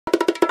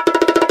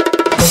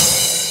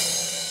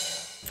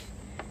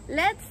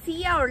let's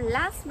see our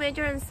last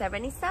measure in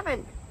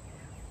 77.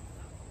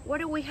 What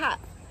do we have?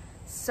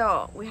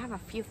 So we have a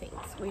few things.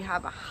 We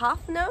have a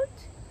half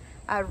note,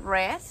 a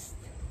rest,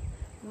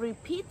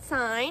 repeat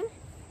sign,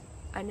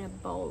 and a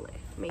bow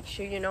lift. Make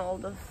sure you know all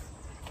those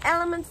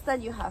elements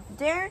that you have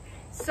there.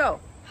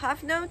 So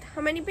half note,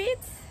 how many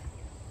beats?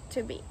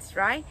 2 beats,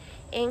 right?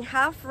 And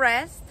half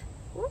rest,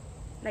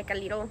 like a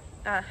little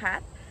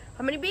hat,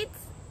 how many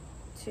beats?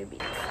 2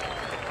 beats.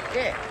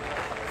 Good.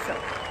 So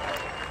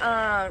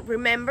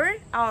remember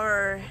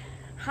our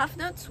half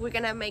notes, we're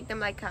gonna make them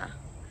like a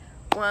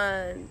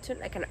 1, 2,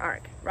 like an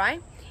arc,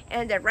 right?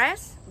 And the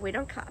rest we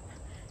don't clap.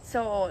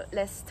 So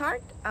let's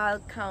start. I'll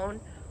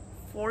count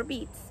 4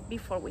 beats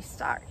before we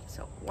start.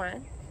 So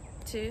 1,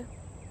 2,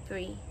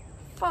 3,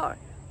 4.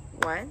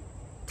 1,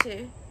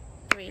 2,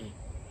 3,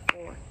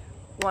 4.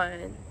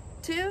 1,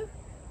 2,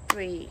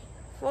 3,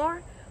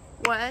 4.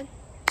 1,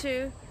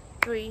 2,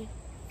 3,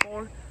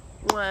 4.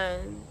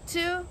 1,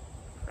 2,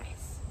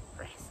 rest.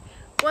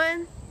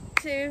 1,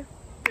 2,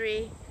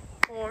 3,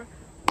 4.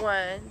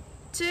 1,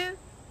 2,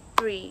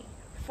 3,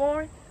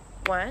 4.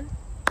 1,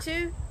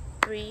 2,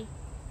 3,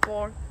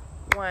 4.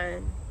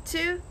 1,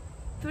 2,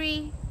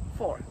 3,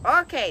 4.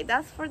 Okay,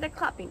 that's for the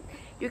clapping.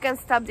 You can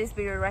stop this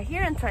video right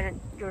here and try it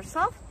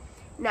yourself.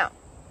 Now,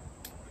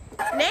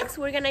 next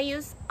we're gonna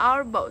use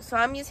our bow. So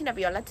I'm using a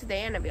viola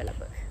today and a viola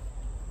book.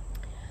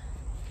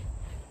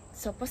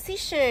 So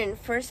position,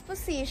 first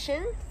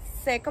position,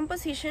 second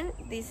position.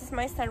 This is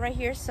my stand right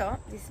here, so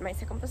this is my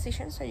second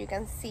position, so you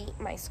can see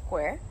my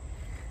square.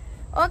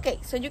 Okay,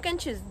 so you can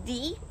choose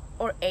D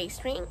or A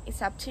string,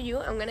 it's up to you.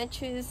 I'm gonna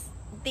choose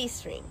D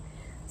string.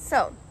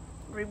 So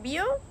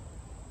review.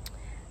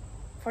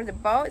 For the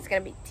bow, it's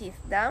gonna be teeth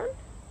down,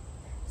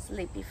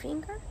 sleepy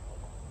finger,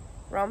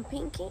 round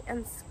pinky,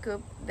 and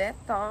scoop the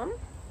thumb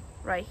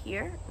right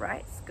here,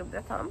 right? Scoop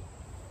the thumb.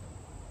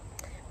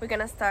 We're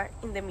gonna start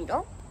in the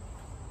middle.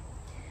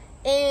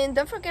 And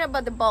don't forget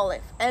about the bow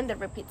lift and the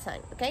repeat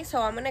sign, okay?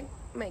 So I'm gonna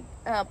make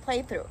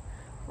play through.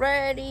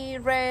 Ready,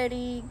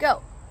 ready,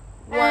 go.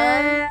 1,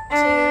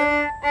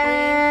 2,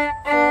 3,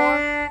 4.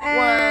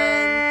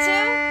 1,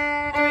 2,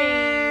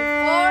 3,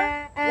 4.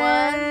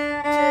 1,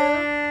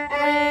 2,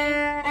 3,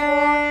 4.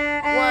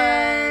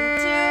 1,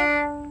 2,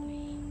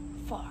 3,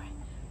 4.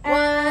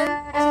 1,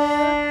 2,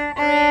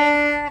 3,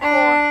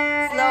 4.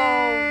 Slow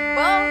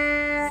bow,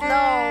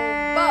 slow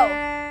bow.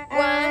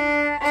 1,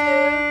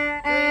 2,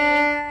 3,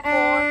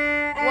 4.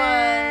 1,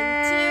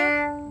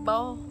 2,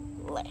 bow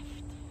lift.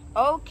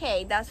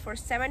 Okay, that's for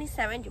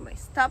 77. You might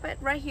stop it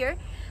right here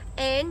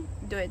and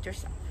do it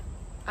yourself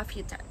a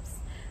few times.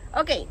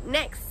 Okay,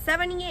 next,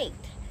 78.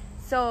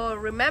 So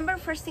remember,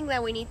 first thing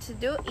that we need to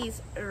do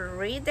is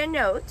read the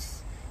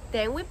notes,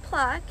 then we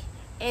pluck,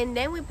 and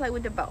then we play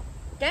with the bow.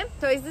 Okay,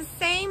 so it's the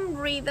same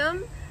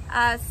rhythm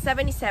as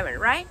 77,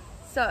 right?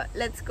 So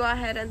let's go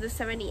ahead and do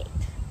 78.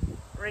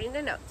 Reading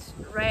the notes.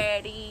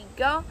 Ready,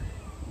 go.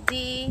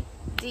 D,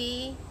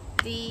 D,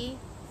 D,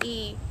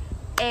 E,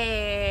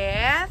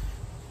 F,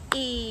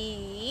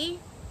 E,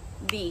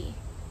 D,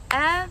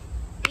 F,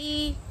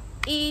 E,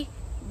 E,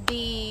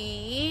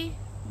 D,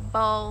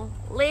 bow,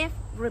 lift,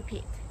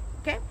 repeat.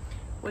 Okay,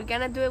 we're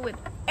gonna do it with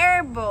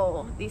air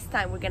bow this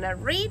time. We're gonna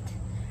read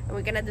and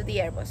we're gonna do the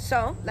air bow.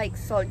 So like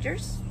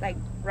soldiers, like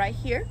right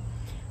here,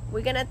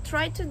 we're gonna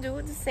try to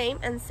do the same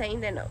and saying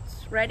the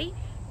notes. Ready?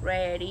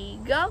 Ready,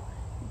 go.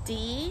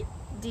 D,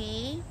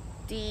 D,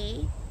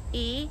 D,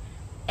 E,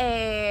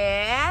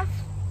 F,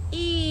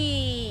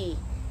 E,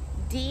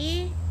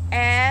 D,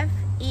 F,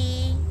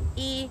 E,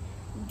 E,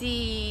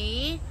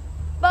 D,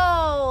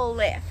 bow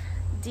lift.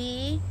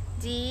 D,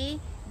 D,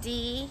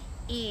 D,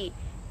 E,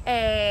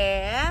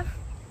 F,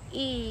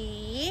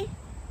 E,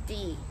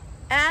 D,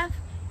 F,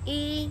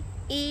 E,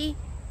 E,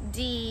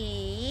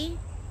 D,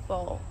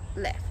 bow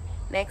lift.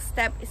 Next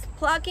step is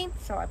plucking,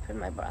 so I put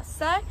my bow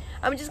aside.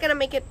 I'm just gonna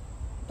make it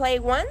play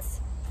once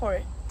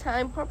for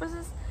time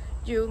purposes.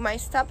 You might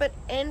stop it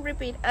and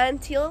repeat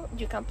until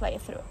you can play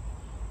it through.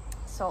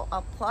 So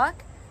I'll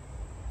pluck,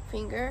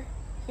 finger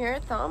here,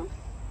 thumb,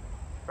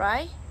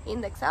 right,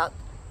 index out.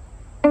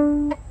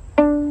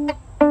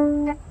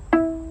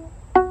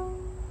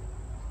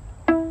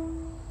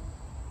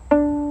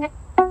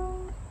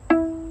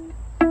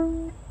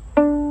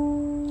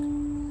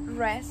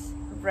 Rest,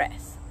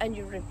 rest, and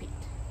you repeat.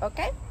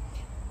 Okay,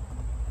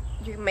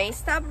 you may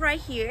stop right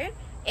here,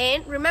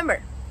 and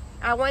remember,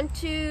 I want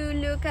to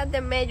look at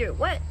the measure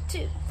 1,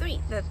 2, 3,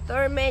 the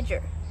third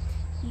measure.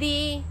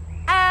 D,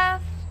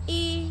 F,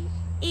 E,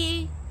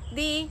 E,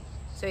 D.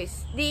 So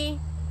it's D,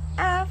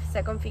 F,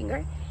 second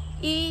finger,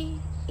 E,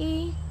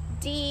 E,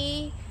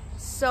 D.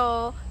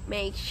 So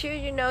make sure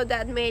you know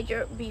that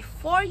measure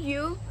before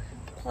you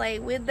play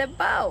with the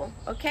bow.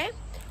 Okay,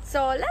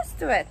 so let's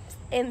do it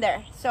in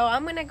there. So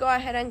I'm gonna go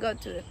ahead and go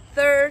to the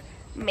third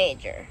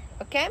measure.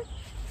 Okay,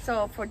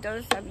 so for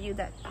those of you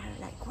that are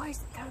like, what is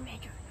the third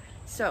measure?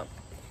 So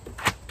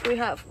we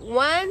have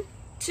 1,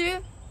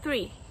 2,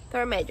 3,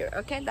 third measure.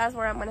 Okay, that's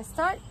where I'm gonna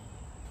start.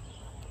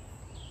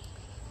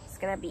 It's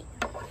gonna be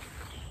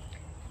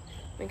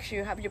Make sure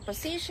you have your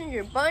position,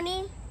 your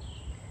bunny,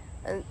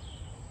 and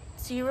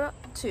 0,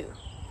 2.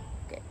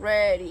 Okay,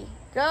 ready,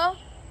 go.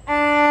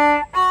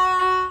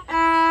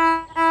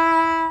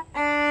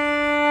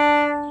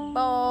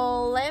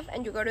 Bow left,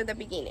 and you go to the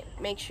beginning.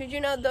 Make sure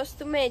you know those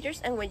 2 measures,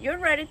 and when you're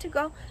ready to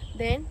go,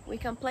 then we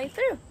can play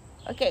through.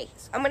 Okay,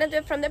 so I'm gonna do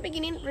it from the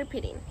beginning,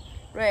 repeating.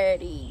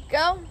 Ready,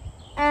 go.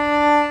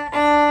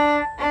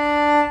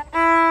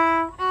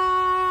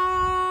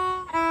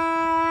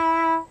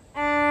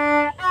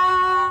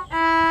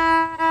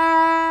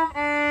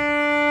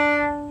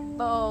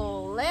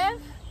 Bow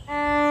left.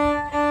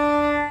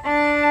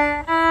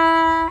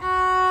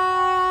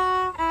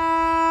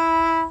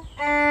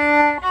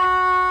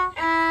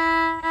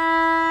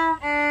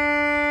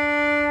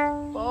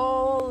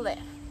 Bow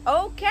left.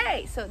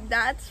 Okay, so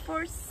that's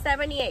for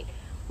 78.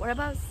 What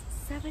about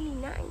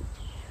 79?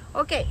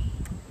 Okay,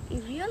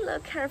 if you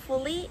look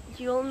carefully,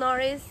 you'll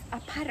notice a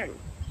pattern.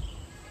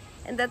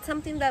 And that's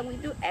something that we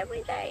do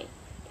every day.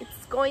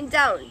 It's going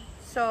down.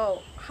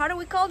 So how do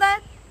we call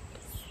that?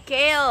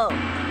 Scale.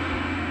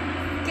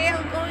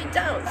 Scale going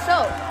down.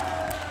 So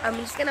I'm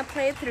just gonna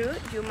play it through.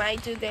 You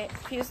might do the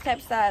few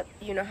steps that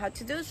you know how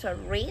to do. So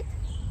read,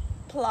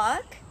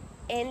 pluck,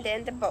 and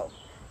then the bow.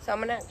 So I'm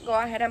gonna go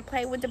ahead and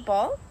play with the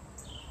ball.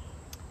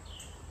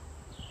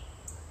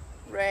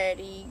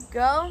 Ready,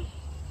 go. 1,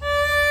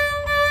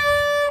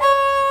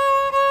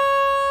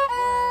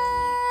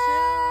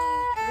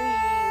 2, 3,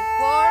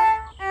 4.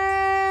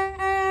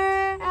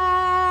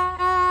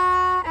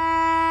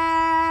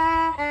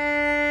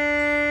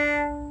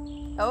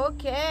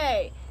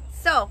 Okay,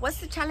 so what's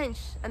the challenge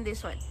on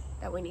this one?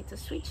 That we need to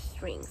switch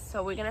strings.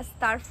 So we're gonna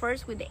start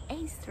first with the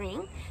A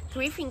string,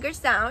 3 fingers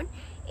down,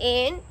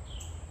 and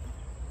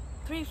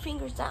 3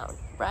 fingers down,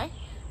 right?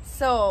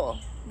 So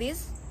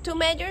these 2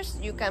 measures,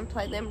 you can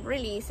play them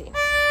really easy.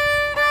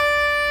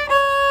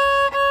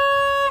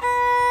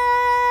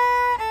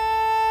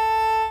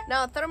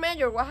 Now 3rd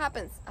measure, what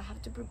happens? I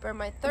have to prepare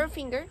my 3rd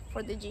finger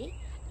for the G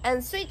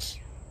and switch,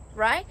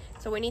 right?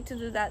 So we need to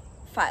do that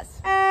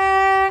fast.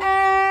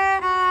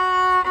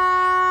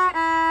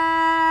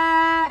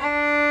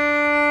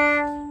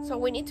 So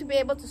we need to be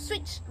able to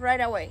switch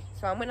right away.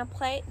 So I'm gonna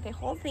play the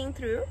whole thing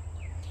through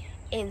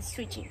and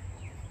switching.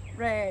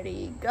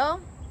 Ready, go.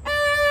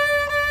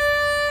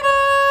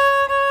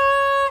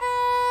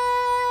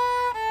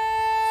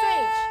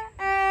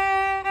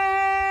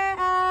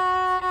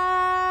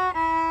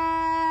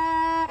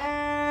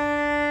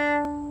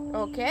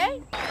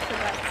 Okay, so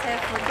that's it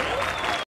for